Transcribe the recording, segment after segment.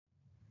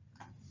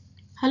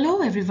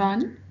Hello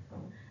everyone,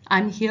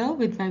 I'm here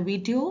with my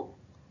video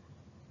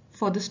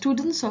for the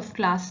students of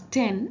class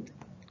 10.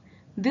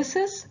 This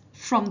is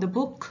from the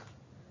book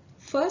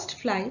First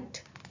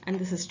Flight and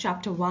this is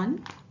chapter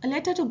 1, A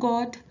Letter to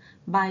God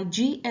by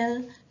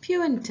G.L.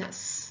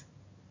 Fuentes.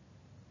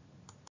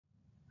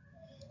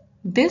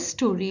 This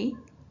story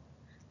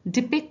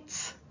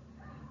depicts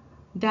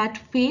that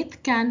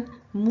faith can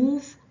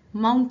move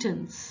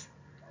mountains.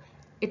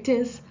 It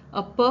is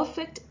a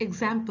perfect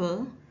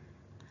example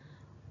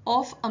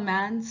of a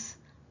man's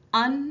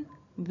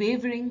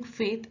unwavering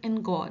faith in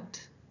God.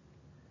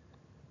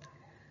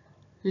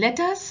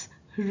 Let us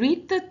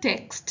read the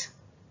text.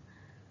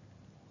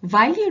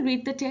 While you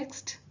read the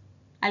text,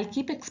 I'll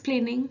keep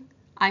explaining.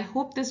 I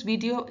hope this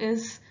video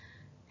is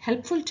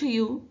helpful to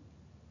you.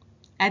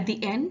 At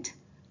the end,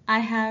 I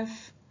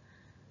have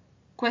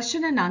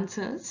question and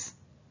answers.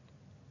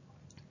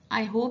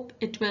 I hope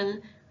it will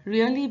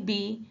really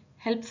be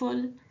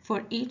helpful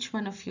for each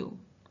one of you.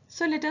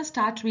 So let us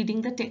start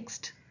reading the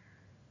text.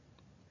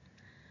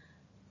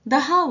 The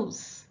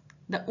house,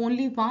 the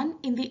only one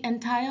in the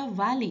entire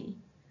valley,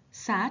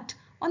 sat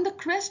on the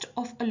crest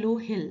of a low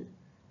hill.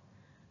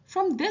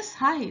 From this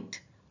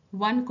height,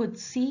 one could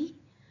see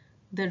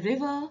the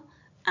river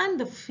and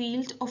the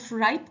field of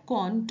ripe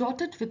corn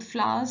dotted with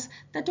flowers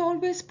that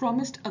always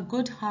promised a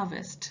good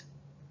harvest.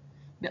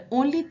 The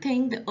only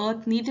thing the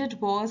earth needed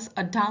was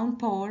a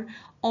downpour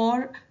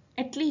or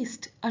at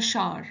least a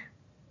shower.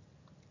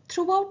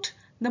 Throughout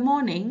the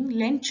morning,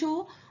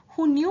 Lencho,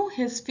 who knew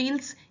his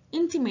fields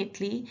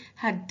intimately,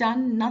 had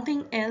done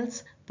nothing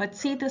else but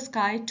see the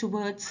sky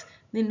towards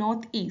the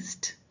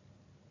northeast.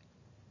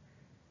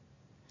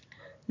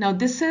 Now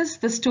this is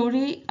the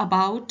story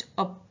about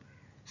a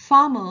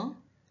farmer,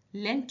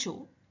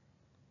 Lencho.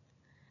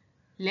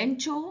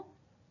 Lencho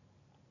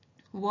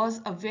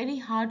was a very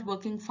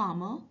hard-working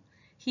farmer.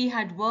 He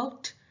had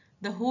worked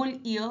the whole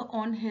year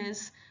on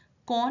his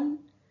corn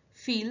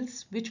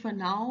fields, which were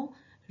now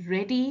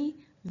ready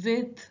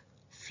with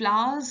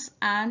flowers,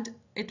 and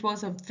it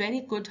was a very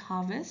good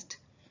harvest.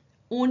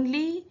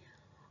 Only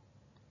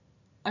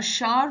a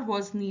shower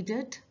was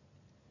needed.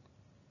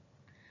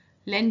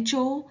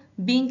 Lencho,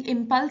 being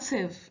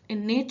impulsive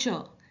in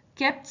nature,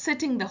 kept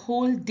sitting the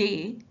whole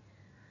day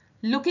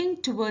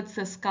looking towards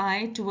the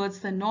sky, towards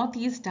the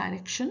northeast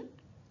direction.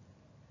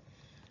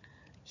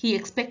 He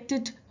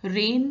expected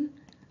rain,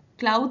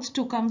 clouds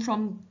to come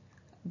from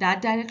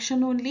that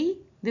direction only.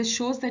 This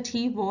shows that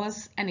he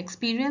was an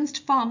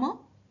experienced farmer.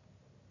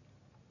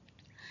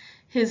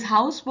 His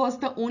house was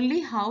the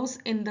only house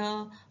in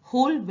the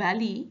whole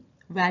valley.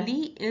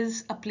 Valley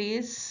is a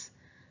place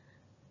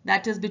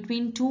that is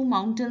between two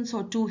mountains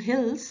or two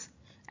hills,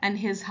 and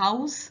his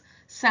house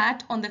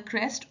sat on the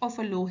crest of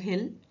a low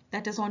hill,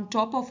 that is on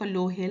top of a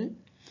low hill,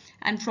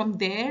 and from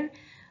there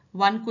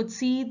one could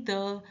see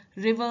the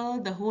river,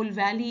 the whole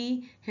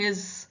valley,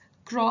 his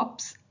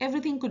crops,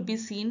 everything could be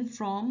seen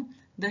from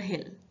the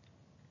hill.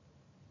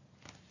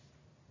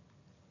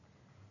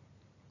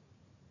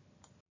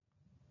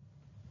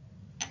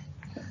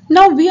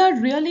 Now we are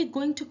really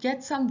going to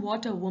get some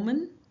water,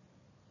 woman.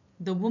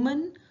 The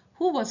woman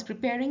who was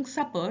preparing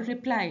supper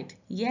replied,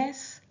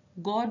 "Yes,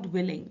 God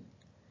willing."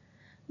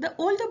 The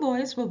older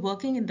boys were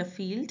working in the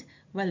field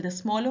while the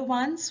smaller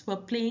ones were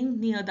playing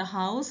near the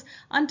house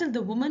until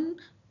the woman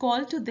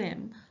called to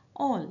them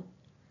all,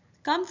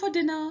 "Come for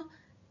dinner."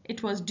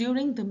 It was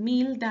during the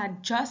meal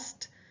that,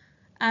 just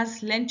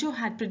as Lencho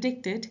had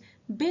predicted,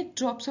 big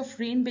drops of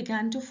rain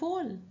began to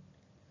fall.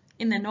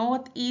 In the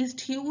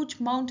northeast,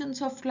 huge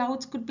mountains of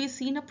clouds could be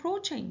seen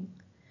approaching.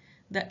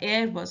 The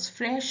air was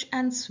fresh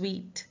and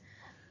sweet.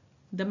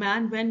 The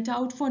man went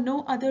out for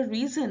no other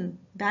reason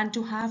than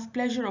to have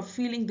pleasure of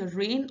feeling the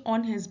rain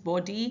on his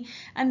body,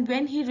 and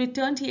when he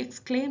returned he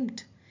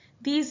exclaimed,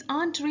 "These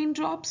aren't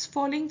raindrops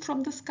falling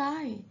from the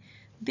sky.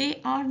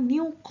 They are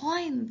new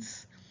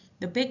coins.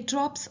 The big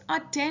drops are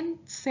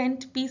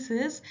 10-cent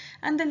pieces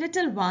and the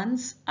little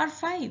ones are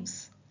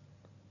fives."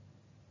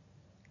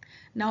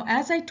 Now,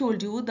 as I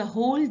told you, the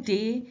whole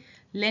day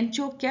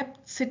Lencho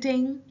kept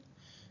sitting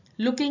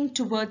looking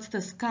towards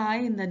the sky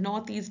in the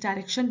northeast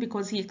direction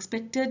because he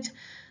expected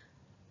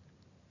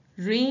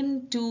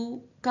rain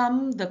to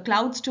come, the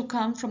clouds to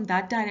come from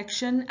that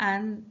direction,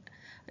 and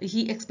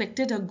he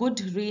expected a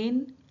good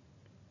rain.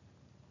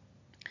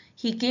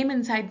 He came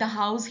inside the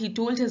house. He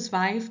told his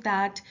wife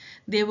that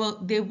they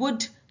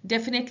would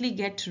definitely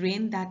get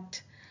rain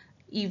that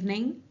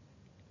evening.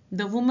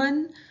 The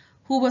woman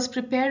who was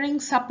preparing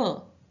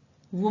supper,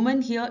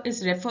 woman here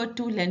is referred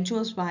to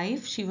Lencho's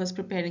wife. She was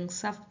preparing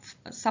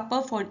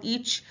supper for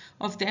each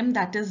of them,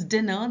 that is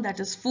dinner, that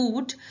is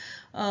food.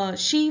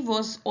 She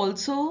was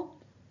also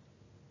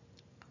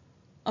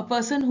a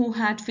person who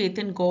had faith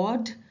in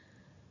God,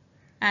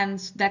 and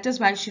that is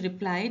why she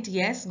replied,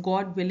 "Yes,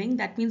 God willing."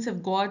 That means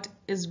if God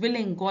is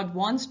willing, God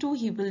wants to,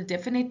 he will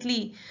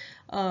definitely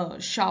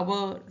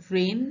shower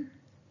rain.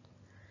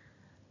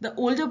 The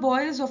older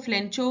boys of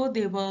Lencho,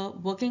 they were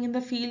working in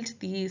the field.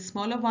 The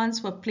smaller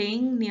ones were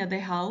playing near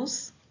their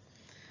house.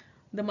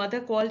 The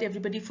mother called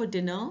everybody for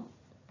dinner.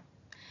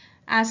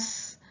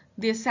 As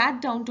they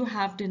sat down to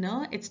have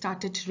dinner, it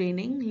started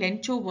raining.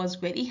 Lencho was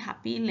very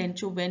happy.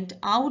 Lencho went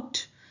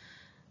out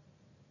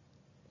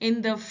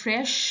in the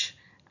fresh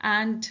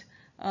and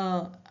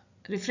uh,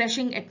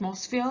 refreshing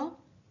atmosphere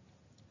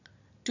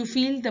to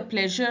feel the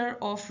pleasure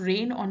of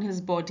rain on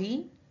his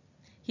body.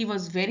 He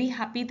was very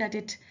happy that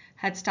it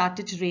had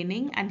started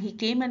raining, and he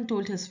came and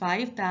told his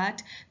wife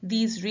that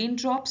these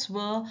raindrops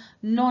were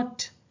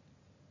not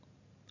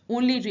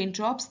only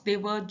raindrops, they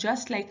were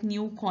just like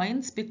new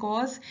coins,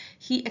 because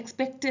he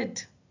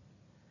expected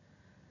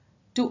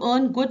to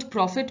earn good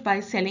profit by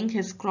selling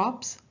his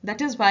crops.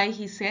 That is why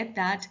he said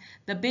that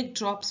the big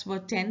drops were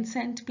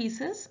 10-cent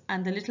pieces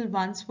and the little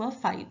ones were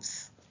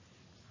fives.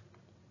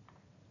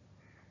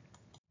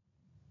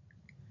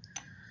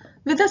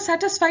 With a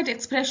satisfied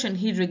expression,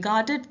 he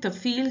regarded the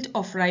field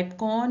of ripe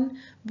corn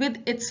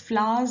with its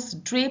flowers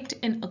draped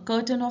in a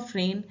curtain of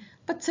rain,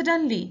 but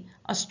suddenly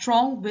a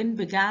strong wind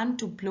began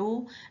to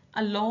blow.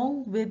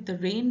 Along with the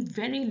rain,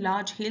 very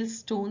large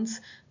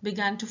hailstones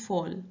began to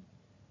fall.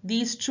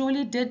 These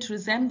truly did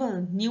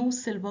resemble new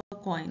silver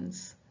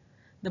coins.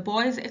 The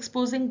boys,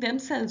 exposing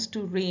themselves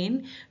to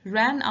rain,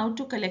 ran out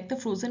to collect the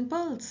frozen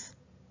pearls.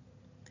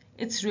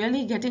 "It's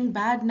really getting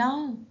bad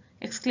now,"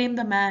 exclaimed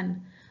the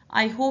man.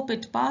 "I hope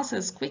it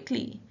passes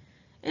quickly."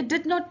 It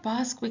did not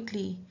pass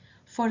quickly.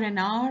 For an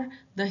hour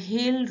the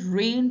hail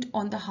rained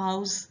on the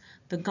house,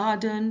 the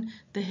garden,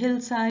 the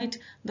hillside,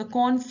 the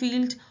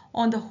cornfield,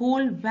 on the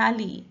whole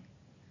valley.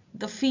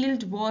 The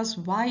field was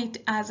white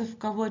as if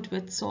covered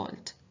with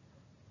salt.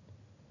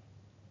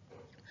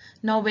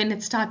 Now when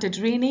it started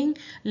raining,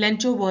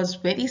 Lencho was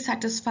very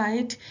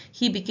satisfied.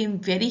 He became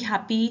very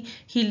happy.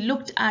 He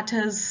looked at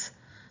his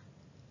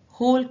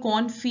whole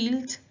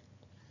cornfield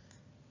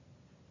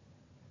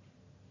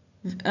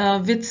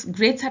with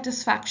great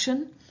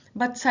satisfaction.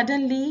 But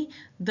suddenly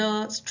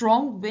the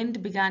strong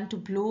wind began to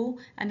blow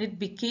and it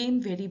became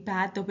very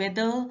bad. The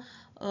weather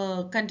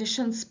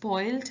conditions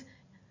spoiled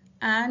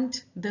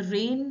and the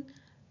rain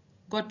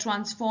got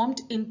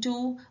transformed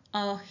into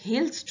a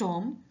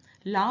hailstorm.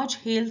 Large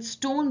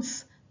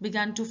hailstones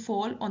began to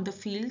fall on the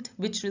field,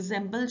 which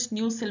resembled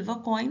new silver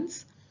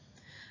coins.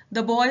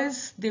 The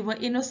boys, they were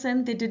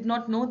innocent. They did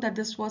not know that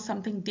this was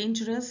something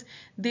dangerous.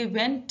 They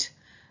went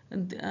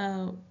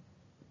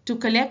to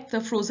collect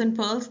the frozen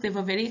pearls. They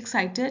were very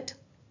excited.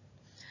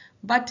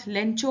 But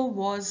Lencho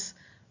was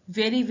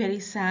very, very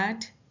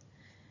sad.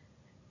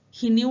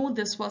 He knew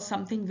this was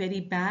something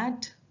very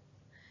bad.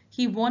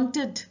 He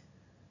wanted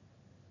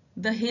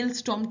the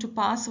hailstorm to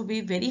pass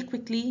away very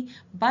quickly,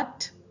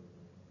 but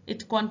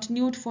it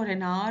continued for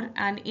an hour,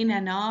 and in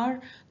an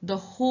hour the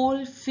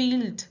whole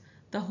field,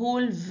 the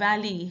whole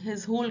valley,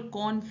 his whole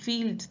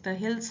cornfield, the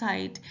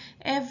hillside,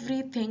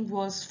 everything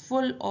was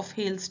full of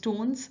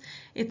hailstones.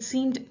 It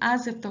seemed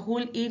as if the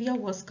whole area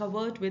was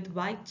covered with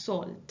white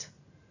salt.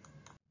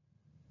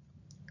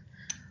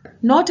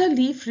 Not a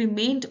leaf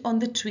remained on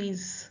the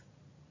trees.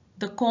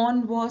 The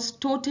corn was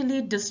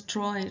totally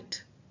destroyed.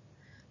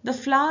 The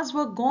flowers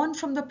were gone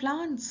from the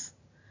plants.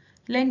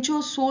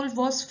 Lencho's soul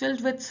was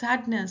filled with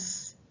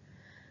sadness.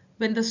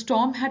 When the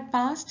storm had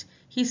passed,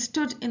 he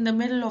stood in the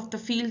middle of the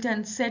field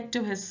and said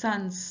to his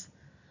sons,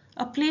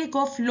 "A plague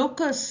of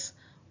locusts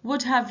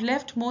would have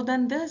left more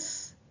than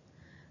this.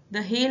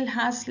 The hail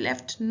has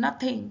left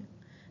nothing.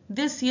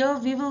 This year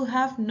we will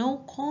have no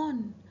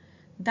corn."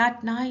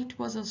 That night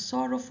was a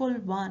sorrowful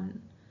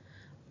one.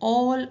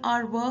 All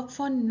our work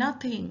for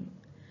nothing.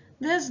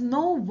 There's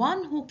no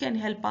one who can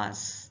help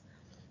us.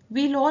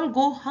 We'll all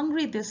go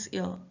hungry this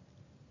year.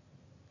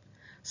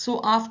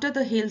 So after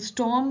the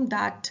hailstorm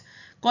that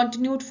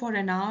continued for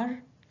an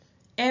hour,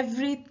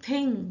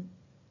 everything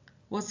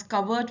was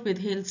covered with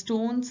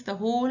hailstones. The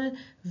whole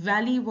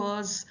valley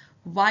was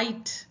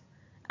white,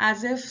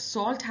 as if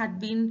salt had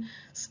been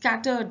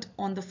scattered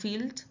on the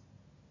field.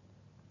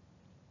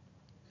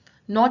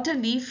 Not a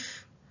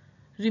leaf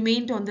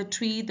remained on the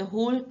tree. The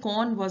whole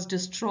corn was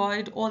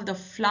destroyed. All the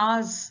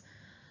flowers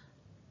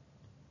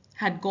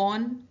had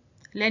gone.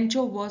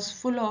 Lencho was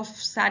full of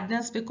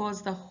sadness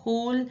because the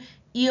whole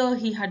year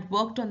he had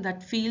worked on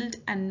that field,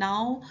 and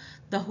now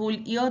the whole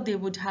year they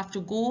would have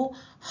to go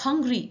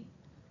hungry.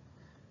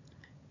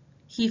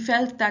 He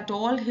felt that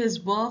all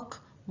his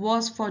work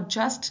was for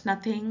just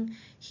nothing.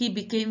 He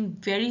became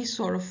very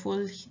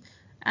sorrowful,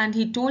 and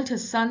he told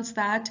his sons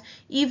that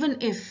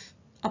even if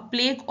a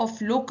plague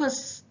of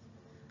locusts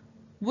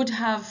would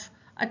have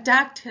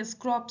attacked his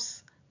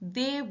crops,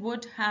 they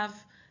would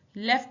have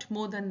left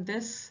more than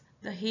this.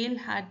 The hail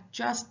had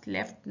just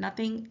left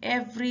nothing.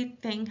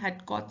 Everything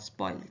had got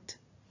spoiled.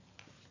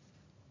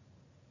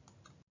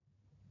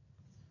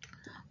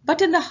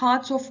 But in the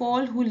hearts of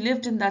all who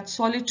lived in that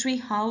solitary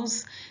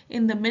house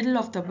in the middle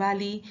of the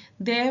valley,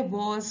 there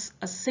was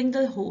a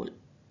single hope: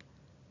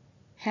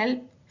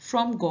 help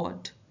from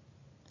God.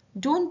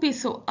 Don't be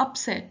so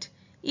upset,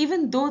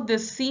 even though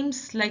this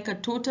seems like a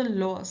total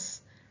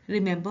loss.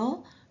 Remember,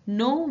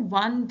 no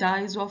one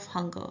dies of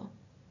hunger.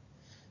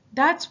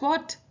 That's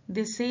what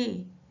they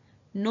say.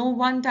 No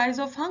one dies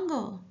of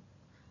hunger.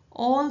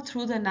 All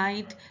through the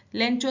night,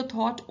 Lencho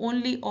thought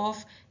only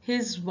of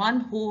his one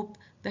hope,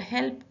 the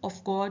help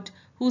of God,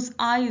 whose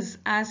eyes,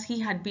 as he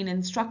had been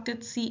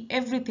instructed, see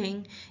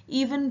everything,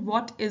 even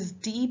what is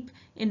deep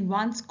in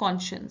one's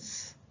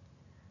conscience.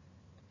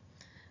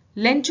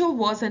 Lencho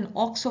was an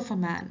ox of a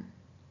man,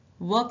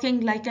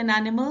 working like an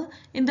animal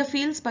in the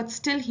fields, but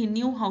still he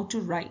knew how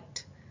to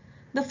write.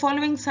 The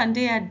following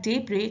Sunday at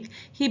daybreak,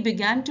 he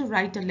began to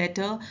write a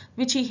letter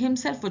which he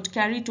himself would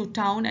carry to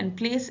town and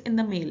place in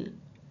the mail.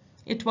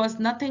 It was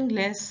nothing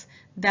less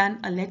than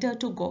a letter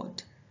to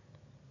God.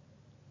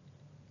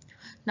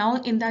 Now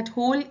in that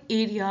whole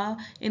area,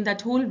 in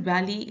that whole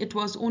valley, it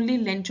was only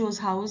Lencho's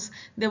house.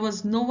 There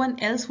was no one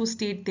else who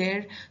stayed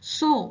there.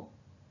 So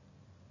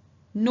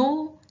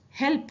no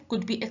help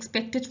could be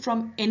expected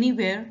from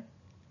anywhere.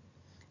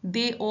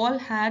 They all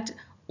had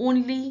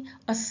only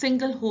a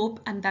single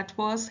hope, and that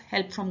was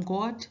help from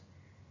God.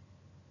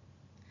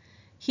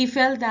 He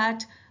felt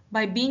that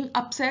by being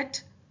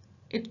upset,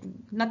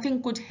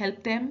 nothing could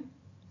help them.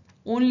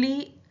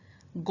 Only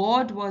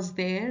God was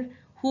there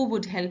who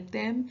would help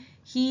them.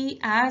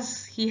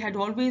 As he had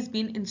always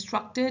been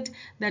instructed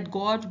that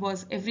God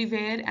was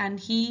everywhere, and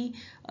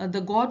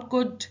the God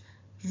could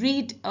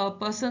read a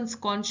person's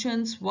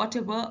conscience.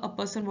 Whatever a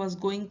person was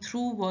going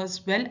through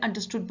was well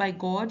understood by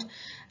God,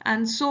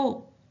 and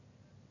so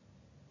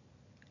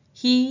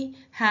he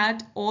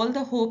had all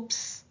the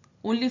hopes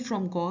only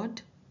from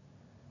God.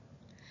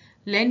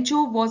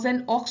 Lencho was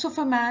an ox of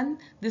a man.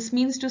 This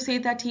means to say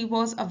that he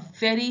was a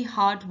very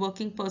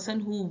hard-working person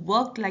who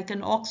worked like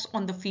an ox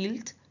on the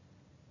field.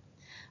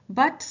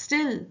 But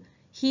still,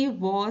 he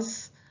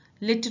was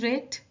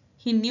literate.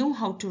 He knew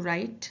how to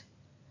write.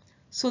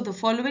 So the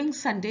following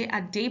Sunday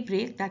at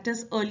daybreak, that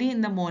is early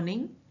in the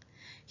morning,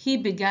 he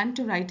began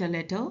to write a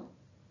letter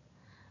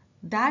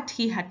that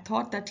he had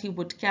thought that he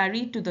would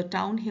carry to the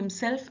town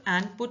himself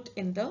and put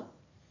in the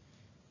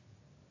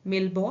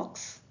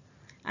mailbox.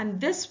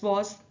 And this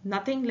was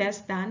nothing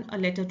less than a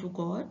letter to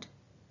God.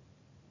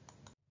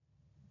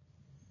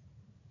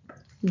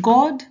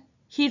 God,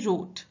 he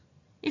wrote,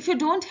 if you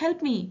don't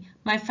help me,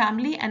 my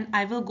family and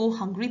I will go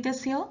hungry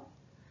this year.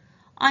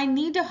 I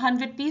need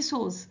 100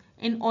 pesos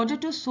in order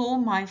to sow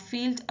my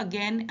field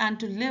again and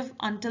to live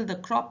until the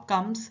crop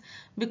comes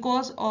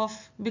because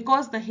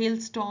the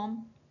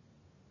hailstorm.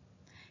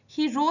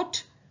 He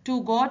wrote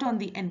to God on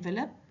the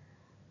envelope,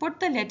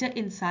 put the letter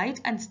inside,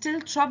 and still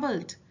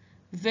troubled,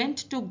 went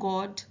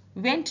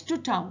to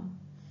town.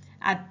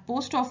 At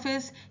post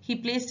office, he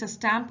placed a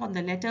stamp on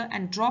the letter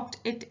and dropped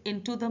it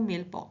into the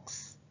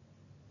mailbox.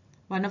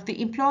 One of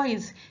the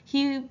employees,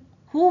 who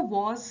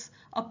was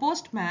a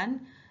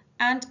postman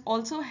and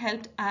also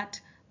helped at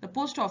the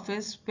post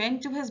office,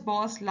 went to his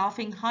boss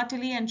laughing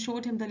heartily and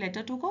showed him the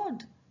letter to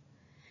God.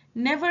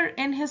 Never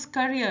in his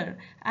career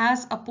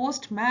as a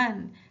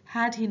postman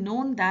had he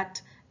known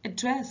that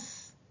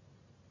address.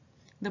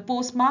 The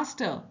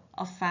postmaster,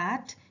 a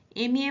fat,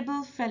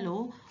 amiable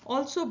fellow,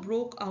 also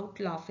broke out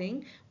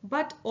laughing,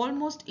 but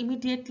almost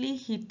immediately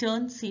he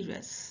turned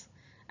serious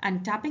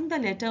and, tapping the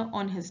letter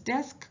on his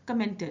desk,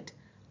 commented,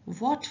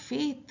 "What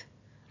faith!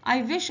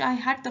 I wish I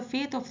had the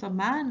faith of the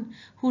man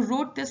who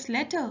wrote this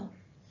letter,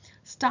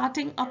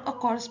 starting up a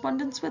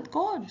correspondence with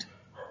God."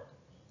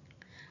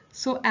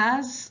 So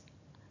as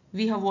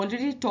we have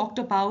already talked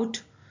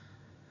about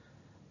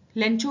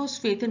Lencho's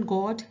faith in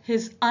God,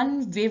 his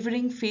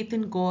unwavering faith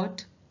in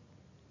God,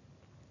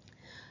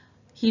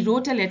 he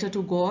wrote a letter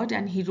to God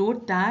and he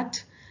wrote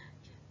that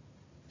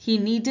he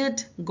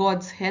needed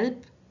God's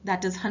help,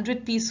 that is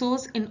 100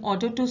 pesos, in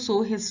order to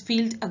sow his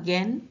field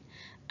again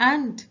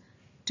and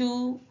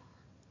to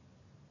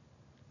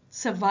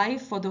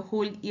survive for the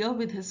whole year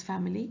with his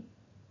family.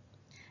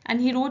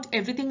 And he wrote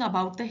everything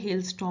about the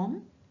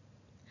hailstorm.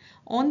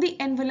 On the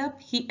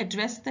envelope, he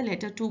addressed the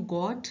letter to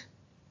God.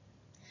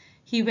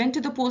 He went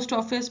to the post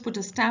office, put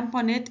a stamp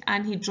on it,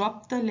 and he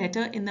dropped the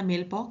letter in the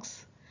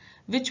mailbox,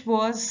 which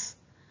was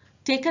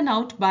taken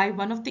out by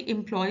one of the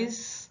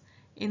employees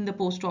in the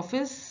post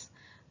office.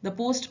 The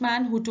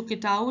postman who took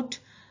it out,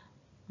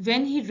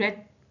 when he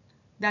read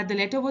that the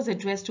letter was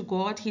addressed to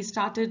God, he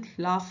started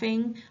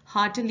laughing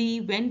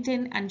heartily, went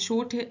in and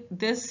showed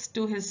this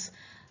to his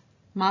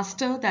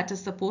master, that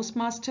is the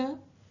postmaster.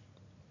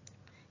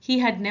 He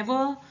had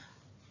never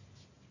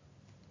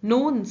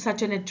known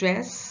such an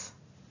address.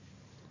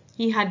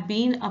 He had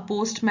been a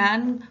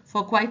postman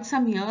for quite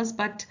some years,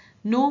 but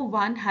no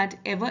one had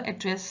ever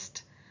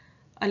addressed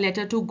a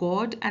letter to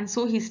God, and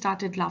so he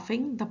started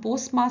laughing. The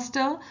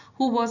postmaster,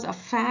 who was a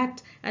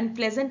fat and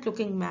pleasant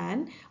looking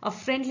man, a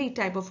friendly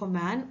type of a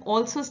man,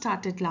 also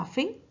started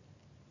laughing.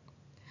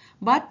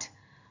 But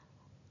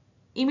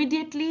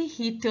immediately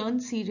he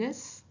turned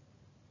serious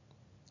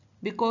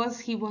because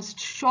he was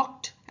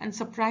shocked and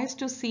surprised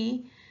to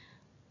see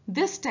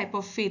this type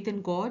of faith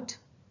in God,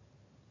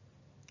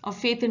 a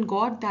faith in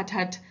God that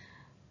had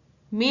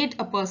made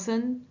a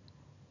person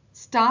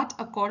start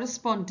a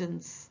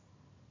correspondence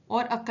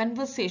or a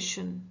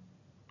conversation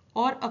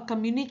or a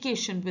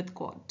communication with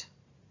God.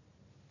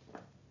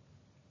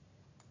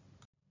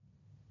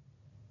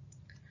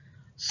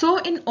 So,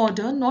 in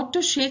order not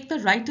to shake the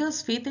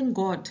writer's faith in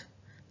God,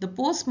 the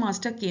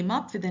postmaster came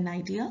up with an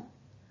idea: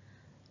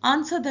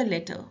 answer the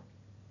letter.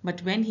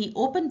 But when he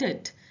opened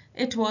it,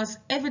 it was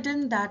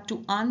evident that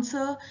to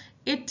answer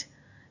it,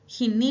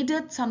 he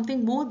needed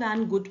something more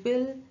than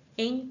goodwill,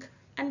 ink,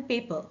 and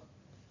paper.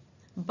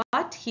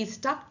 But he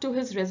stuck to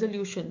his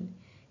resolution.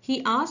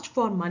 He asked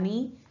for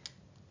money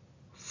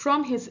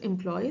from his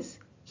employees.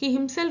 He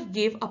himself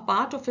gave a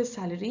part of his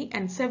salary,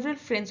 and several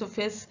friends of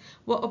his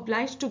were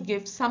obliged to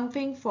give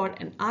something for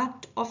an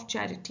act of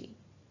charity.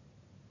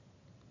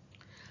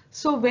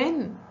 So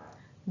when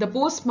the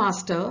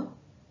postmaster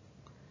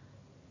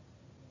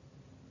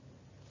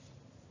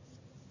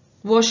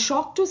was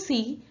shocked to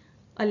see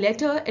a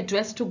letter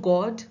addressed to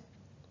God,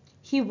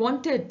 he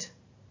wanted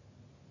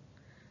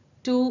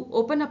to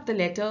open up the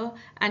letter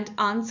and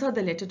answer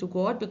the letter to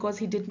God, because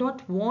he did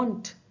not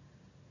want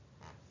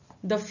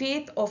the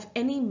faith of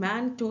any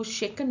man to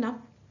shaken up.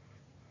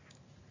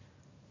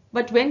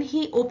 But when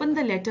he opened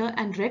the letter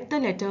and read the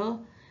letter,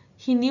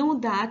 he knew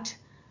that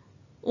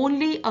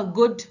only a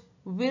good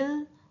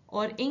will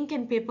or ink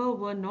and paper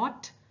were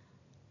not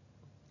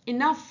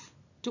enough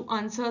to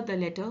answer the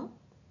letter.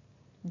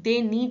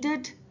 They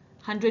needed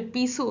 100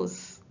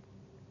 pesos.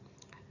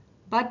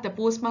 But the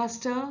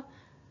postmaster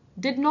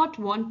did not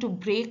want to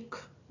break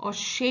or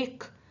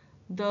shake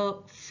the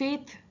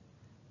faith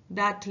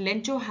that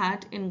Lencho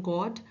had in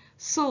God,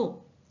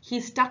 so he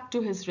stuck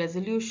to his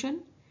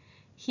resolution.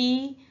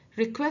 He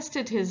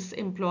requested his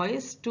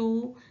employees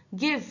to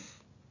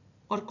give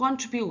or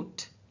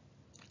contribute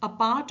a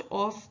part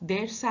of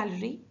their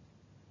salary.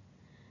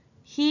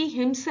 He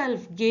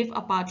himself gave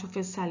a part of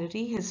his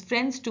salary, his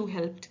friends too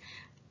helped,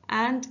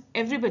 and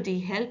everybody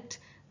helped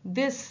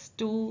this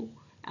to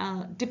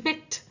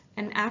depict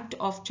an act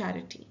of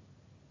charity.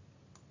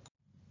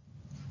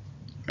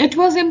 It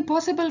was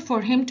impossible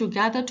for him to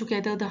gather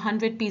together the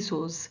 100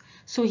 pesos,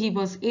 so he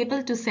was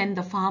able to send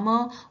the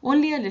farmer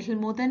only a little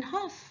more than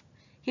half.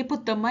 He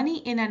put the money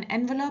in an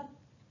envelope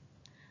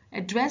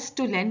addressed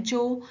to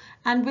Lencho,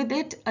 and with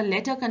it a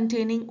letter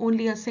containing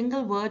only a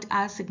single word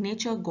as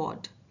signature: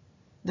 God.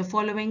 The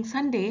following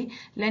Sunday,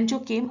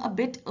 Lencho came a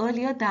bit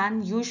earlier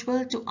than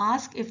usual to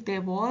ask if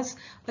there was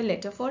a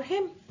letter for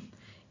him.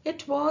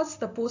 It was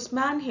the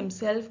postman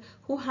himself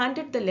who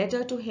handed the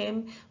letter to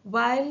him,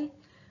 while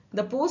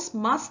the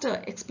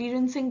postmaster,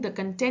 experiencing the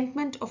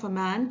contentment of a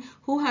man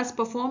who has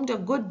performed a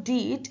good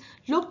deed,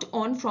 looked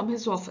on from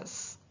his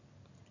office.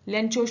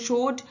 Lencho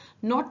showed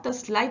not the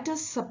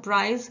slightest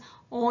surprise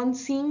on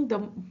seeing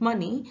the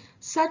money,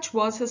 such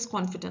was his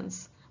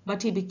confidence.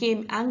 But he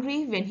became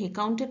angry when he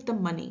counted the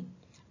money.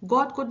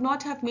 God could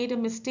not have made a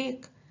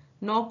mistake,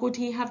 nor could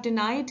he have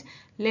denied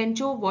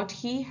Lencho what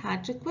he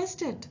had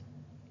requested.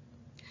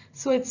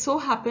 So it so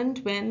happened,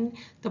 when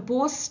the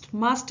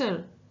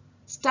postmaster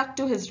stuck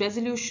to his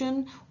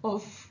resolution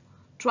of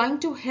trying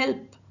to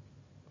help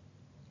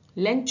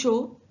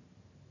Lencho,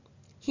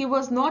 he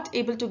was not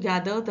able to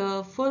gather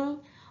the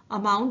full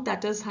amount,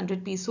 that is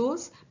 100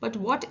 pesos, but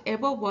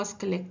whatever was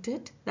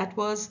collected, that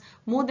was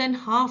more than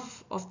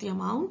half of the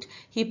amount,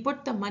 he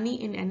put the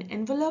money in an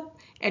envelope,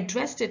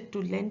 addressed it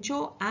to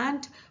Lencho,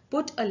 and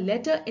put a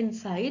letter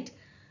inside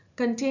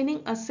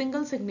containing a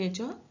single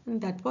signature,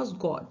 and that was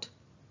God.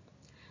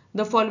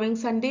 The following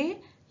Sunday,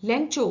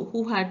 Lencho,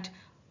 who had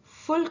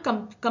full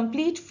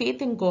complete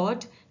faith in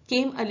God,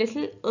 came a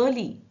little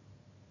early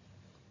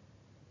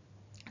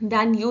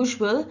than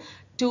usual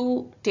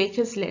to take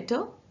his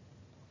letter.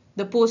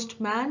 The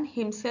postman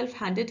himself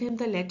handed him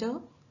the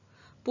letter.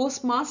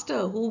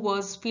 Postmaster, who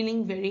was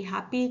feeling very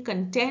happy,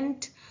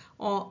 content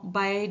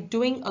by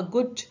doing a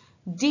good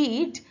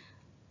deed,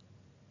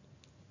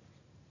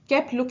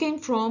 kept looking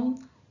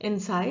from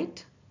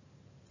inside.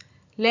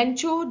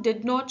 Lencho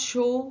did not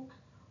show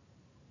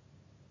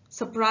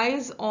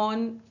surprise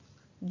on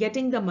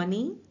getting the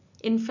money.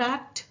 In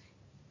fact,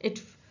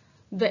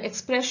 the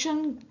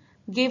expression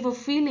gave a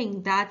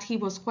feeling that he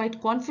was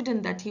quite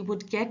confident that he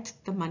would get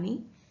the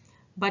money.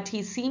 But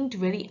he seemed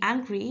very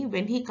angry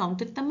when he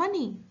counted the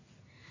money.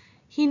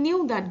 He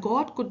knew that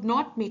God could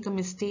not make a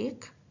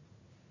mistake,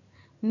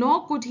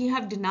 nor could he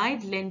have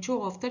denied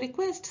Lencho of the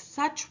request.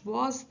 Such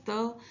was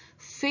the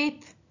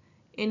faith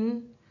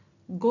in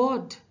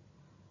God.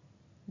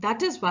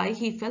 That is why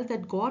he felt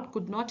that God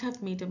could not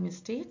have made a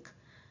mistake.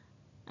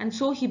 And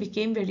so he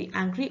became very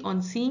angry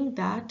on seeing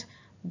that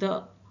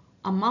the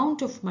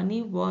amount of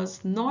money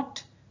was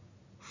not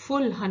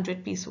full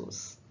 100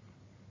 pesos.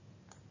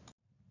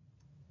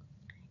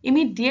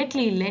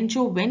 Immediately,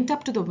 Lencho went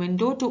up to the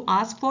window to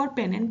ask for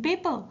pen and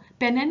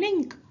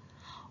ink.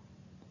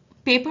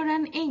 Paper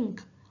and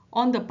ink.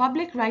 On the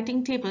public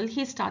writing table,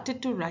 he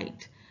started to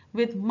write,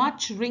 with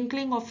much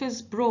wrinkling of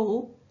his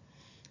brow,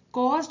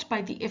 caused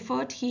by the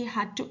effort he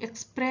had to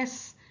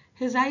express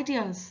his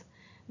ideas.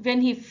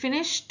 When he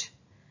finished,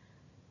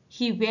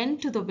 he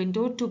went to the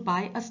window to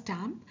buy a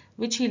stamp,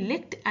 which he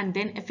licked and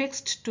then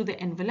affixed to the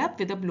envelope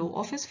with a blow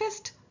of his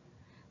fist.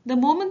 The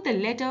moment the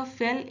letter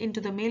fell into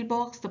the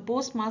mailbox, the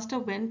postmaster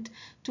went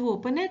to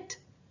open it.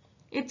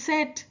 It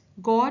said,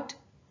 God,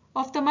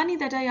 Of the money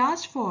that I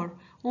asked for,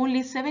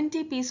 only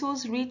 70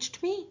 pesos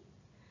reached me.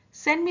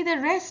 Send me the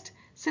rest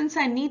since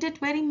I need it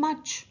very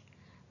much.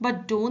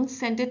 But don't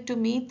send it to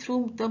me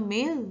through the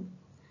mail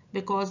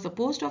because the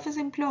post office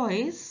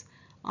employees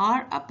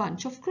are a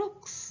bunch of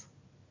crooks.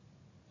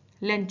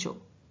 Lencho.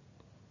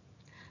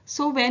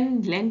 So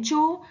when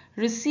Lencho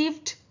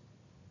received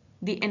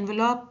the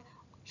envelope,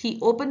 he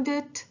opened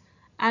it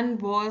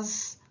and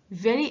was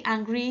very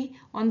angry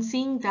on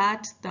seeing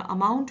that the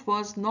amount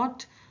was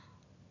not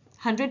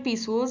 100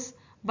 pesos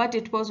but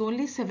it was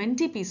only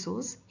 70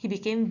 pesos. He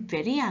became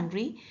very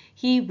angry.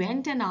 He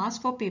went and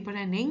asked for paper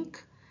and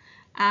ink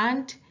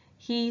and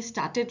he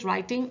started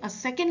writing a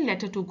second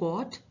letter to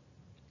God.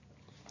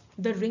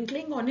 The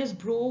wrinkling on his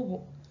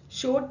brow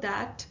showed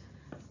that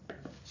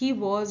he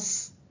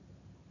was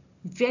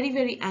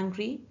very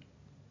angry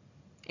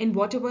in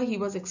whatever he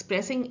was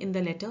expressing in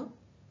the letter.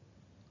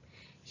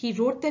 He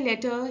wrote the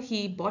letter,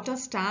 he bought a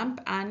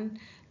stamp and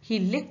he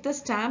licked the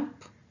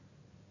stamp,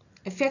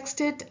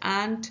 affixed it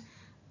and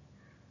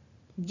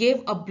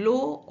gave a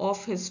blow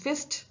of his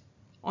fist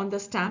on the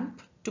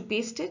stamp to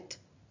paste it.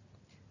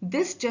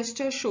 This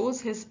gesture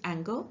shows his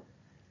anger.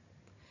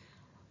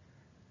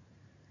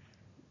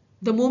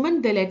 The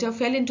moment the letter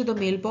fell into the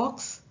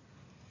mailbox,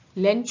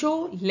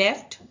 Lencho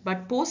left,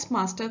 but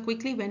postmaster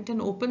quickly went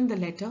and opened the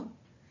letter.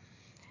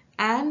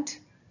 And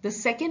the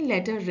second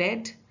letter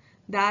read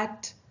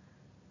that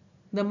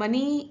the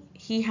money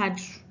he had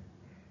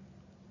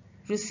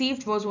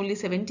received was only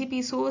 70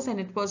 pesos and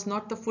it was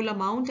not the full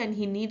amount and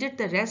he needed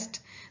the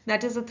rest,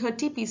 that is the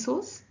 30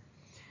 pesos.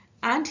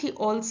 And he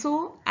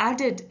also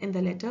added in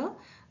the letter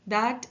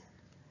that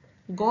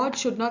God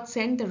should not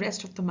send the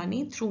rest of the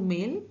money through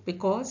mail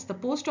because the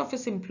post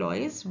office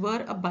employees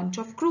were a bunch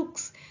of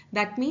crooks.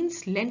 That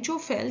means Lencho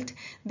felt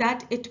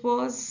that it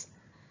was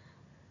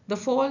the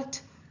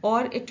fault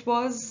or it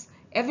was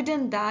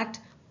evident that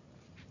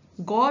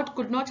God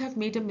could not have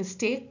made a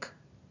mistake,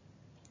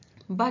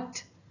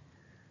 but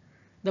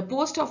the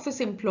post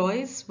office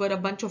employees were a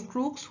bunch of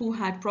crooks who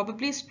had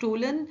probably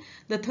stolen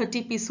the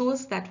 30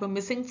 pesos that were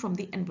missing from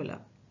the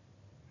envelope.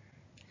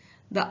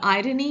 The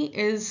irony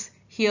is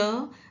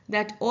here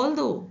that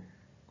although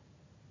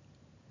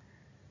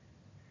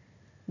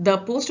the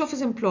post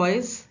office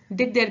employees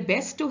did their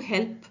best to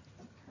help,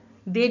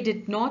 they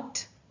did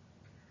not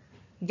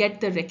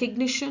get the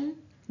recognition,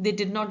 they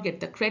did not get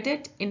the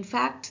credit. In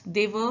fact,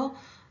 they were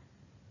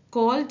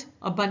called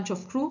a bunch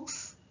of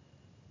crooks.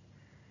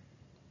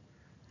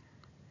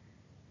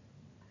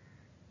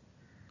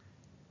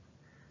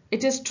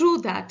 It is true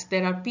that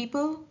there are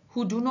people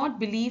who do not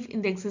believe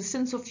in the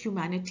existence of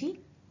humanity.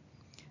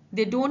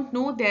 They don't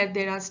know that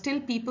there are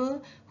still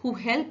people who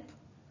help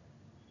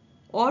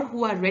or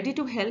who are ready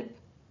to help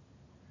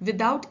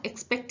without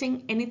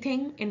expecting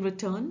anything in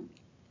return.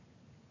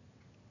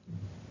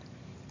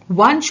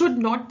 One should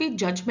not be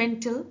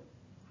judgmental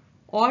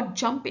or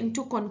jump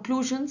into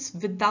conclusions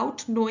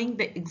without knowing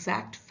the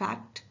exact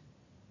fact.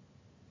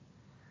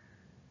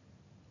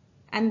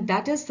 And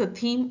that is the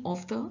theme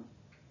of the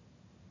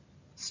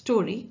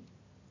story.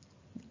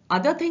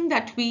 Other thing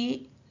that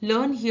we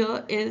learn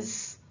here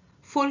is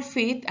full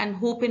faith and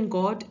hope in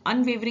God,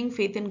 unwavering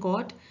faith in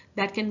God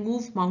that can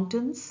move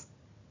mountains.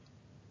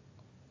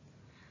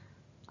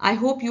 I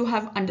hope you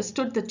have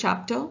understood the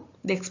chapter.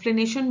 The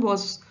explanation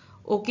was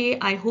okay.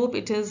 I hope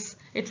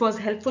it was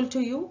helpful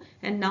to you.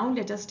 And now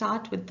let us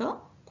start with the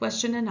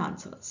question and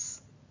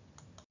answers.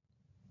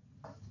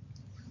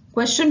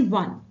 Question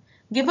 1.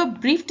 Give a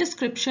brief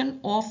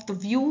description of the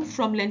view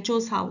from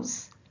Lencho's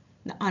house.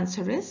 The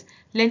answer is,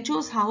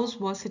 Lencho's house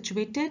was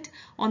situated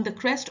on the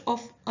crest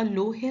of a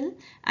low hill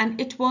and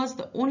it was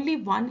the only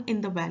one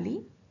in the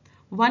valley.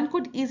 One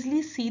could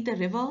easily see the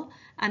river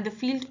and the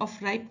field of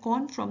ripe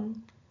corn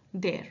from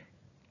there.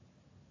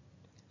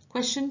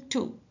 Question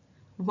 2.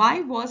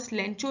 Why was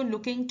Lencho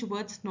looking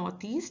towards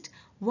northeast?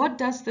 What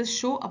does this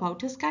show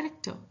about his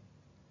character?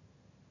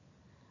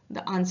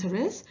 The answer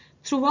is,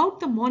 throughout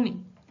the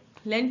morning,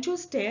 Lencho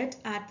stared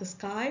at the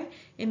sky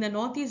in the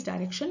northeast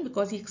direction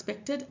because he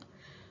expected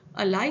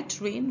a light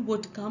rain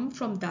would come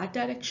from that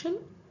direction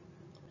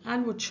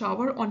and would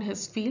shower on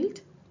his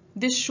field.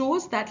 This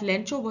shows that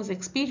Lencho was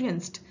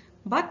experienced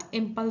but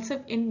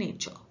impulsive in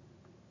nature.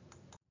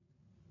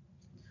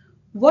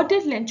 What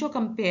did Lencho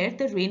compare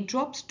the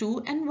raindrops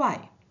to and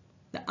why?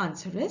 The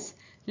answer is,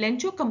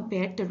 Lencho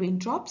compared the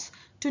raindrops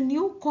to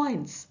new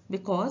coins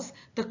because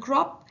the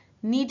crop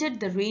needed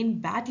the rain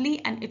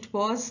badly and it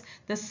was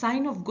the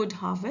sign of good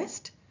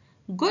harvest.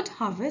 Good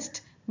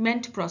harvest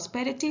meant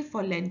prosperity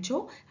for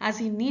Lencho as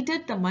he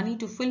needed the money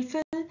to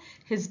fulfill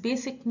his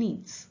basic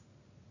needs.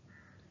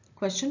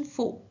 Question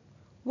 4.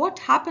 What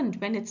happened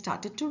when it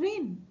started to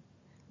rain?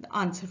 The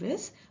answer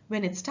is,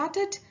 when it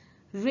started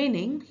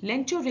raining,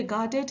 Lencho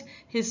regarded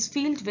his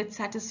field with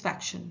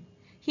satisfaction.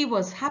 He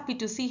was happy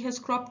to see his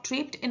crop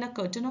draped in a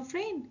curtain of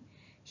rain.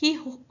 He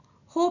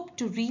hoped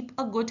to reap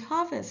a good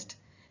harvest.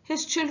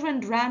 His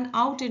children ran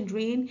out in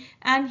rain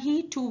and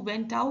he too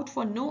went out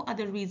for no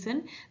other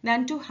reason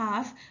than to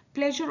have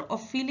pleasure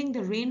of feeling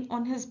the rain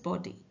on his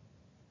body.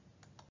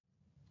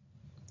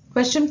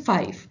 Question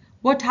 5.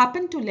 What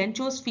happened to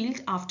Lencho's field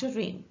after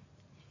rain?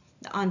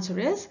 The answer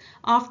is,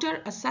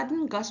 after a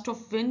sudden gust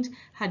of wind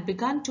had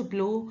begun to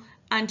blow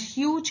and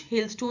huge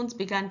hailstones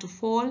began to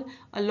fall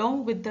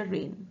along with the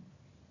rain.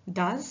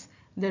 Thus,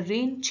 the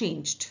rain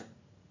changed.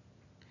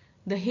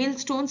 The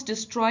hailstones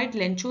destroyed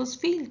Lencho's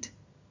field.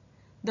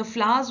 The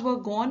flowers were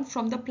gone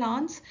from the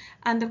plants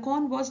and the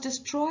corn was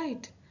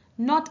destroyed.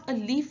 Not a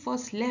leaf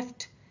was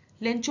left.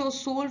 Lencho's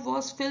soul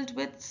was filled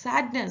with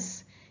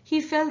sadness. He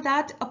felt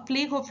that a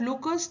plague of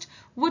locusts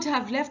would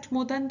have left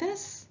more than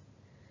this.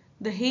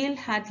 The hail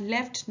had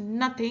left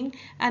nothing,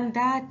 and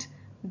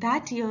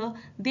that year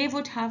they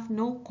would have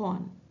no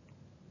corn.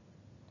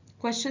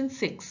 Question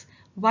 6.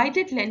 Why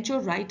did Lencho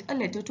write a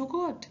letter to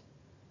God?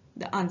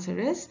 The answer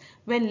is,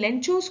 when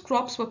Lencho's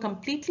crops were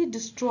completely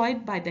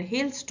destroyed by the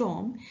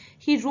hailstorm,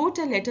 he wrote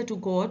a letter to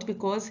God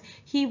because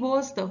he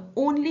was the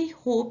only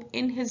hope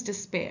in his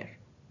despair.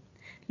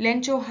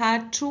 Lencho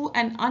had true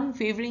and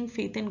unwavering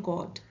faith in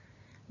God.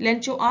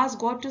 Lencho asked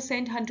God to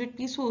send 100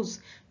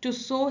 pesos to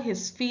sow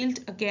his field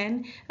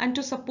again and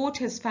to support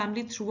his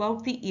family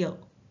throughout the year.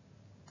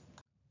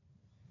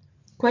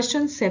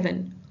 Question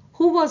 7.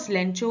 Who was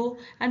Lencho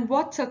and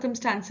what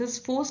circumstances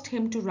forced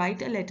him to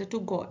write a letter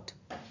to God?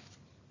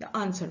 The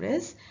answer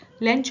is,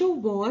 Lencho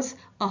was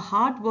a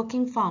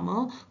hard-working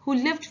farmer who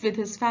lived with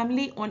his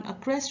family on a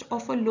crest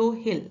of a low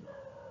hill.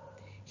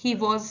 He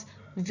was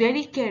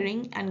very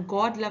caring and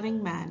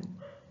God-loving man.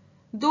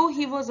 Though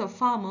he was a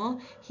farmer,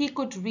 he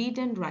could read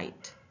and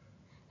write.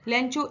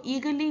 Lencho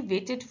eagerly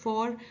waited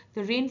for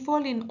the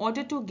rainfall in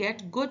order to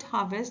get good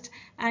harvest,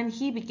 and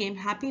he became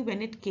happy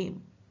when it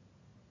came.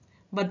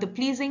 But the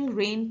pleasing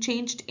rain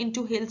changed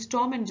into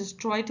hailstorm and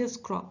destroyed his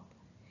crop.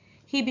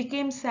 He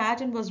became sad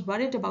and was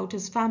worried about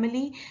his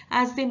family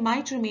as they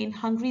might remain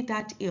hungry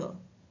that year.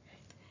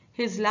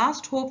 His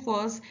last hope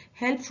was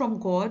help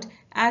from God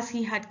as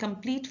he had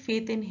complete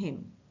faith in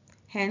him.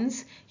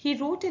 Hence, he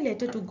wrote a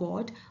letter to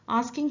God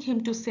asking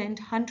him to send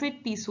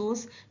 100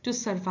 pesos to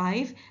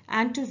survive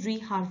and to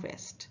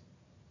re-harvest.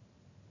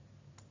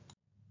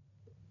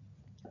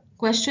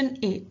 Question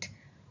 8.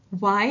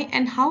 Why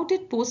and how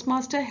did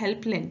postmaster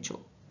help Lencho?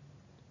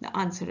 The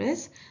answer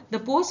is, the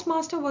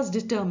postmaster was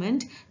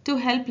determined to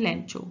help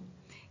Lencho.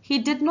 He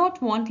did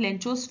not want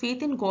Lencho's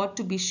faith in God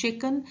to be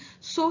shaken,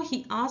 so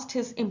he asked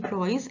his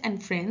employees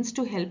and friends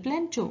to help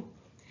Lencho.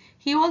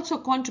 He also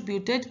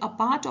contributed a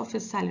part of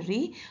his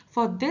salary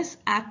for this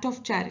act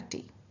of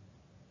charity.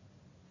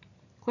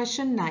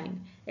 Question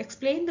 9.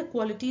 Explain the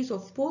qualities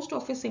of post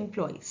office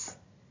employees.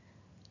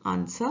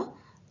 Answer.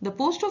 The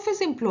post office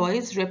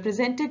employees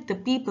represented the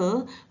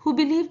people who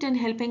believed in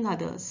helping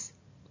others.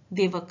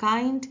 They were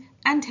kind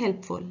and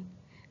helpful.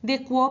 They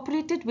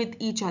cooperated with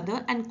each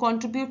other and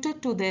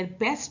contributed to their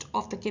best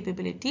of the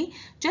capability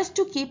just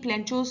to keep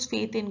Lencho's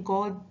faith in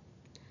God.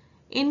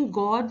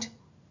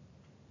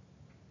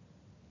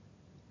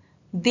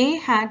 They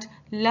had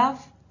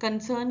love,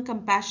 concern,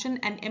 compassion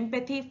and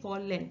empathy for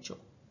Lencho.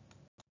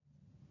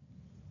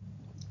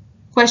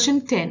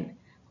 Question 10.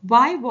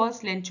 Why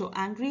was Lencho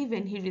angry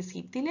when he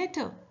received the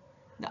letter?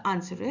 The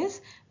answer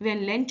is,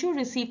 when Lencho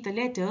received the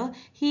letter,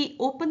 he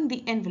opened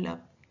the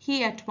envelope.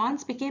 He at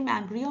once became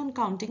angry on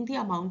counting the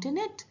amount in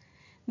it.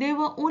 There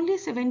were only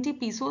 70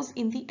 pesos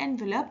in the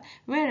envelope,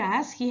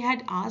 whereas he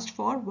had asked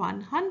for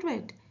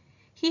 100.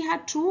 He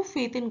had true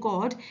faith in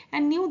God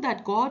and knew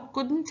that God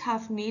couldn't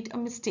have made a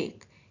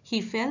mistake.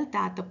 He felt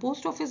that the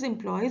post office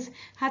employees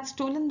had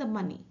stolen the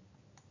money.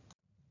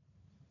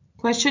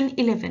 Question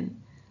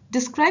 11.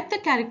 Describe the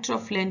character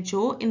of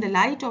Lencho in the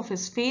light of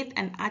his faith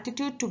and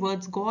attitude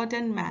towards God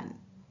and man.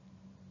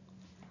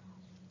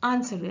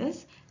 Answer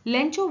is,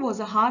 Lencho was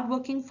a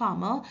hard-working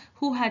farmer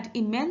who had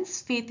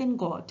immense faith in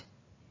God.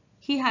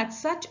 He had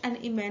such an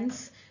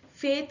immense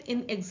faith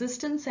in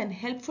existence and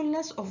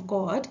helpfulness of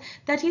God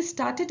that he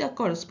started a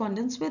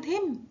correspondence with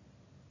him.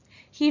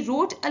 He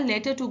wrote a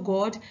letter to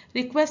God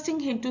requesting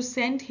him to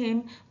send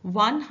him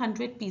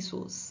 100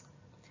 pesos.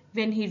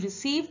 When he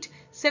received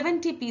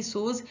 70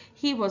 pesos,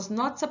 he was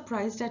not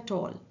surprised at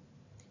all.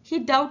 He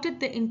doubted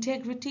the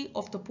integrity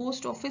of the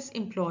post office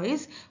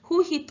employees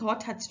who he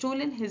thought had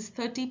stolen his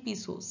 30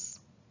 pesos.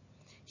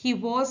 He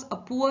was a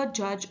poor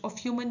judge of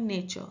human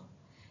nature.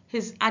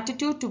 His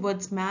attitude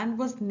towards man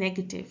was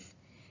negative.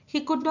 He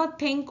could not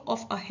think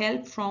of a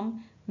help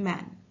from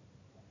man.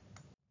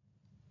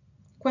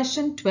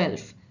 Question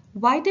 12.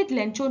 Why did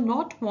Lencho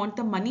not want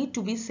the money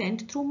to be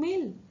sent through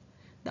mail?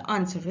 The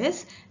answer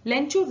is,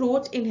 Lencho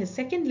wrote in his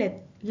second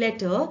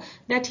letter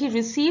that he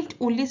received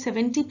only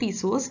 70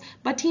 pesos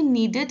but he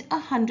needed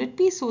 100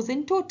 pesos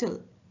in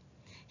total.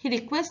 He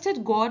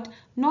requested God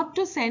not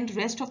to send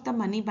rest of the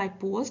money by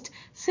post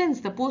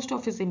since the post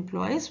office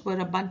employees were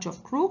a bunch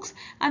of crooks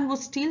and would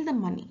steal the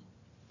money.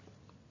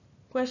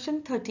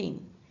 Question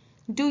 13.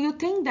 Do you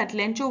think that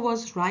Lencho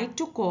was right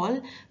to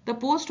call the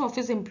post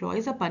office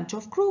employees a bunch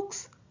of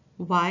crooks?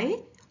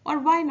 Why or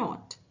why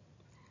not?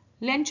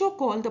 Lencho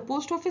called the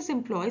post office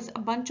employees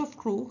a bunch of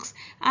crooks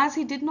as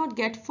he did not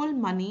get full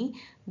money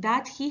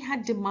that he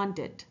had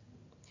demanded.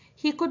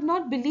 He could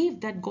not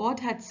believe that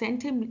God had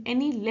sent him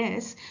any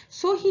less,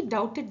 so he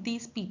doubted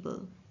these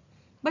people.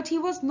 But he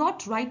was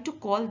not right to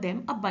call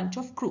them a bunch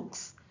of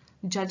crooks.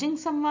 Judging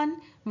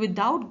someone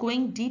without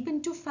going deep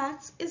into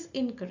facts is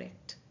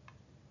incorrect.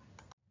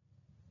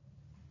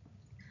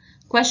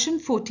 Question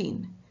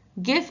 14.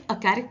 Give a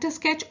character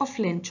sketch of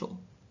Lencho.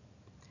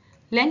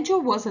 Lencho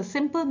was a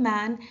simple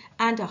man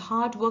and a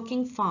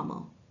hard-working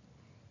farmer.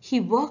 He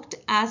worked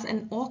as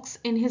an ox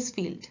in his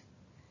field.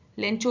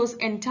 Lencho's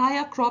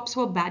entire crops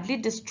were badly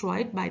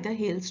destroyed by the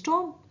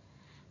hailstorm.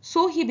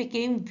 So he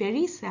became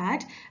very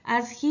sad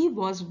as he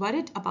was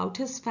worried about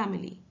his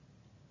family.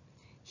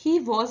 He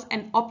was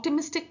an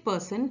optimistic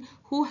person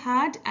who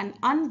had an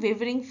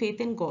unwavering faith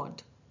in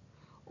God.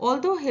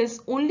 Although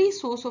his only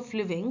source of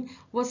living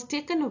was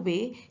taken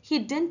away, he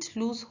didn't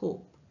lose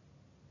hope.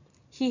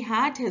 He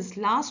had his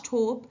last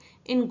hope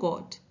in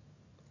God.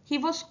 He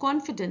was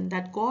confident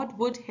that God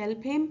would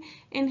help him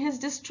in his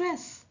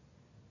distress.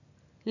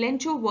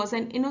 Lencho was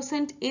an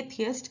innocent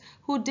atheist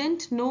who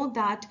didn't know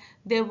that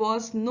there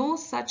was no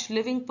such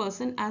living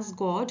person as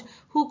God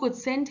who could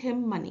send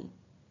him money.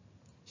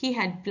 He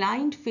had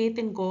blind faith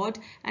in God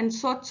and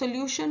sought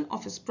solution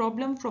of his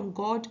problem from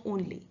God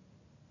only.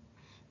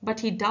 But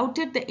he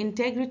doubted the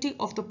integrity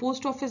of the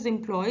post office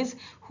employees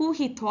who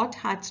he thought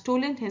had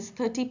stolen his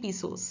 30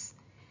 pesos.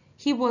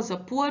 He was a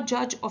poor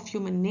judge of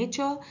human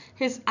nature.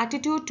 His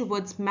attitude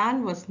towards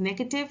man was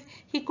negative.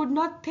 He could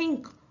not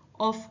think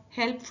of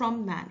help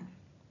from man.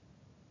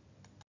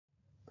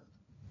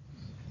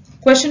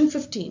 Question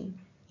 15.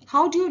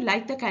 How do you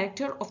like the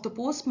character of the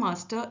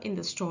postmaster in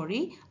the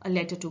story, A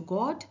Letter to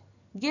God?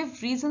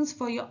 Give reasons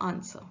for your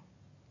answer.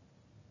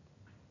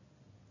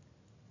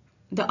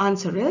 The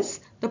answer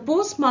is, the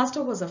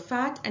postmaster was a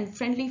fat and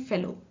friendly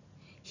fellow.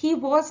 He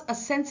was a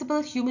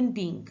sensible human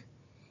being.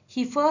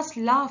 He first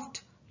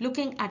laughed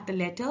looking at the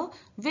letter,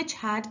 which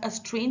had a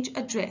strange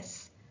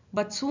address,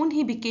 but soon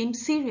he became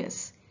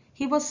serious.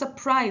 He was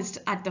surprised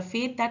at the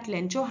faith that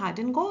Lencho had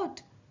in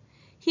God.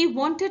 He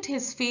wanted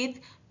his faith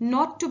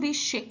not to be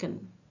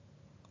shaken.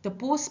 The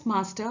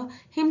postmaster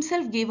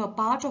himself gave a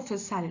part of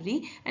his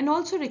salary and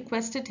also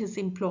requested his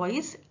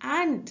employees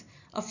and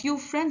a few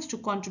friends to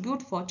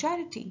contribute for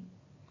charity.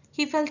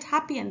 He felt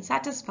happy and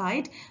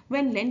satisfied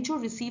when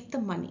Lencho received the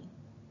money.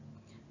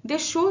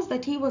 This shows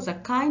that he was a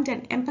kind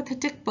and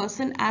empathetic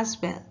person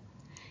as well.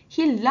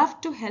 He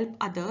loved to help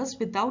others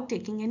without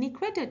taking any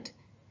credit.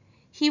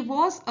 He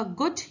was a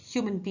good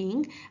human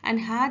being and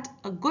had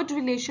a good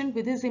relation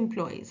with his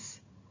employees.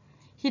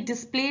 He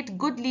displayed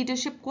good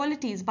leadership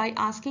qualities by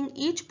asking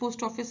each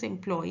post office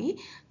employee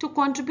to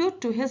contribute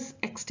to his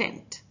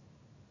extent.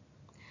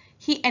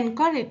 He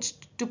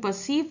encouraged to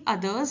perceive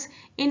others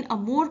in a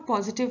more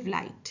positive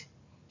light.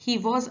 He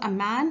was a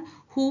man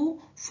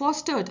who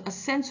fostered a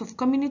sense of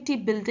community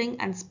building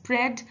and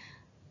spread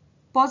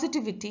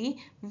positivity,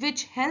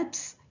 which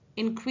helps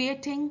in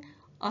creating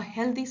a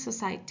healthy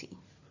society.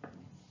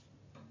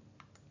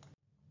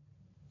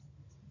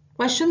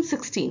 Question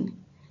 16.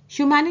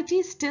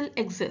 Humanity still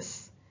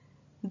exists.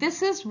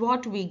 This is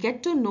what we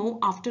get to know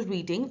after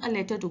reading A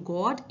Letter to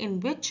God, in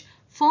which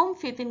firm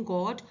faith in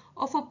God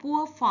of a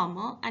poor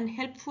farmer and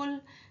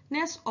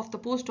helpfulness of the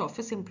post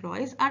office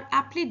employees are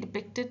aptly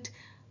depicted.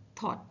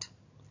 Thought.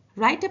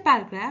 Write a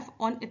paragraph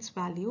on its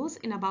values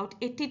in about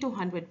 80 to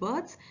 100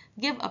 words.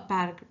 Give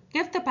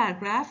the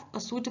paragraph a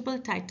suitable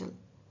title.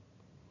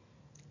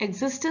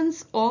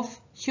 Existence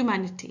of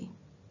humanity.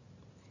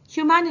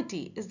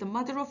 Humanity is the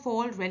mother of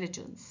all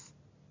religions.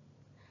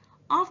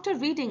 After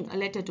reading A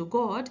Letter to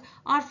God,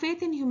 our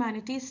faith in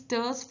humanity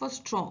stirs for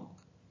strong.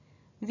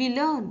 We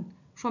learn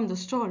from the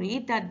story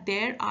that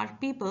there are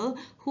people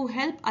who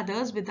help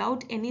others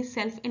without any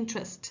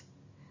self-interest.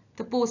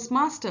 The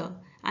postmaster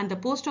and the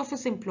post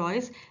office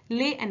employees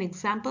lay an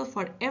example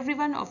for every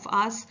one of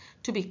us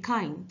to be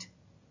kind.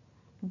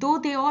 Though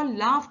they all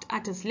laughed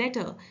at his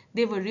letter,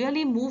 they were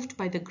really moved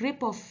by the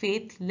grip of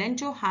faith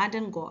Lencho had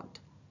in God.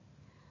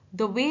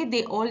 The way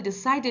they all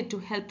decided to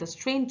help the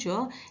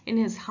stranger in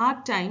his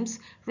hard times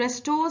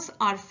restores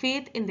our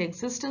faith in the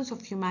existence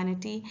of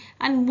humanity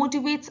and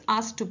motivates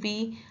us to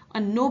be a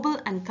noble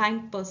and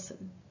kind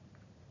person.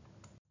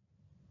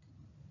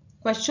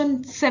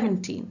 Question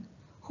 17.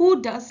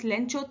 Who does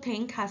Lencho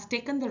think has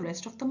taken the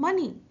rest of the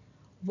money?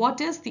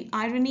 What is the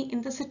irony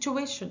in the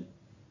situation?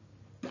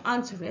 The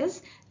answer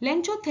is,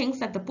 Lencho thinks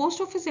that the post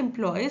office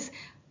employees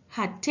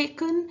had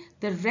taken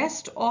the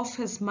rest of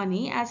his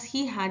money as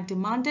he had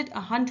demanded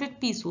 100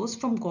 pesos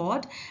from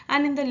God,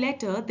 and in the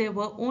letter there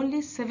were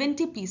only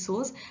 70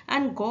 pesos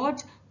and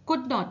God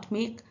could not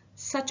make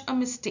such a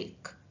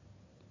mistake.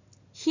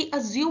 He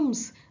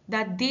assumes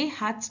that they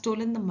had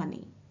stolen the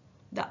money.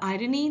 The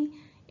irony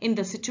in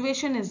the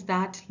situation is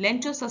that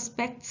Lencho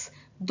suspects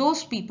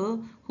those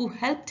people who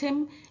helped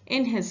him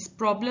in his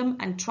problem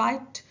and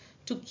tried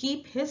to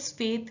keep his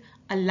faith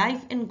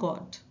alive in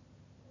God.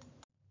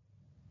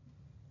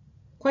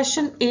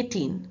 Question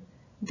 18.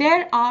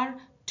 There are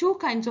two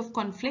kinds of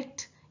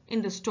conflict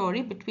in the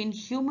story between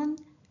human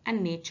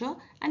and nature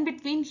and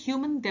between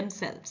human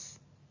themselves.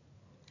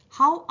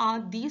 How are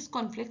these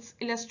conflicts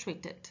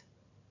illustrated?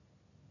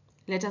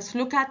 Let us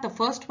look at the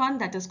first one,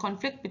 that is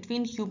conflict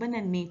between human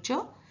and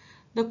nature.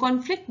 The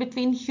conflict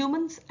between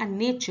humans and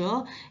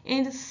nature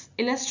is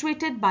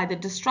illustrated by the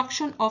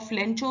destruction of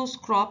Lencho's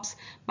crops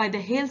by the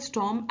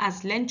hailstorm,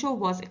 as Lencho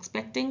was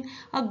expecting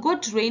a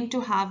good rain to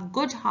have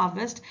good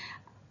harvest,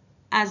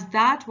 as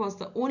that was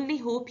the only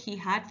hope he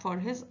had for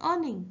his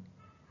earning.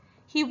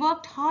 He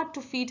worked hard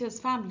to feed his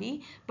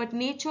family, but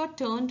nature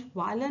turned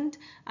violent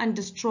and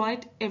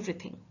destroyed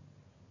everything.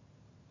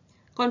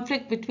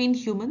 Conflict between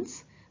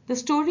humans. The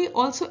story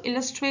also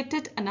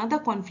illustrated another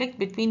conflict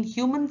between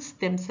humans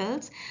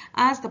themselves,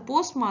 as the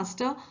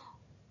postmaster,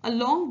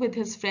 along with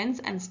his friends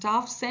and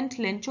staff, sent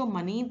Lencho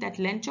money that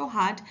Lencho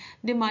had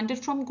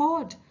demanded from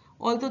God,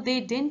 although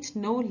they didn't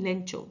know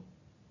Lencho.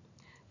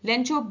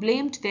 Lencho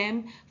blamed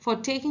them for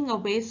taking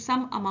away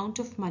some amount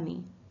of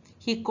money.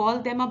 He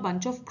called them a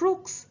bunch of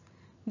crooks.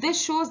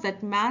 This shows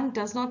that man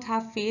does not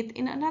have faith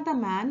in another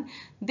man,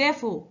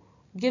 thereby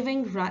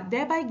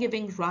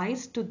giving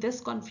rise to this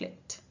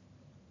conflict.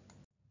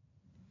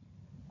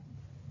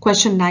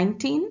 Question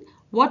 19.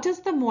 What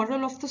is the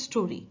moral of the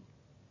story?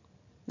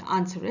 The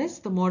answer is,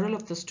 the moral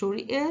of the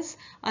story is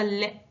a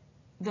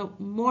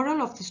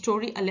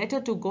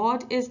letter to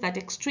God is that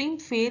extreme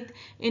faith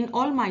in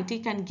Almighty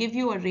can give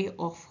you a ray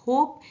of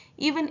hope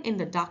even in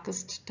the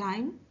darkest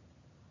time.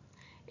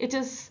 It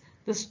is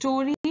the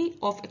story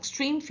of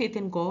extreme faith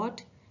in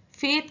God.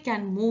 Faith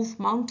can move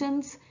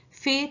mountains.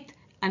 Faith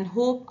and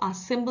hope are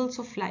symbols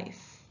of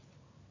life.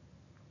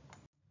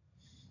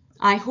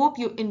 I hope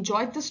you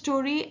enjoyed the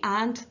story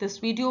and this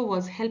video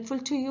was helpful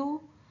to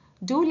you.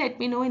 Do let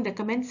me know in the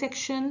comment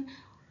section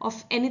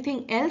of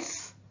anything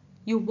else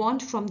you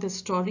want from this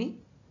story.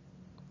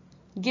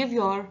 Give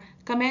your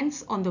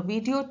comments on the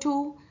video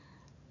too.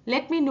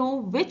 Let me know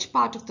which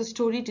part of the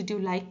story did you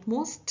like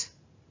most.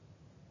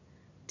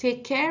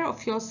 Take care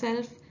of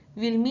yourself.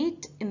 We'll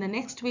meet in the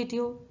next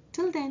video.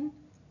 Till then,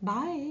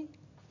 bye.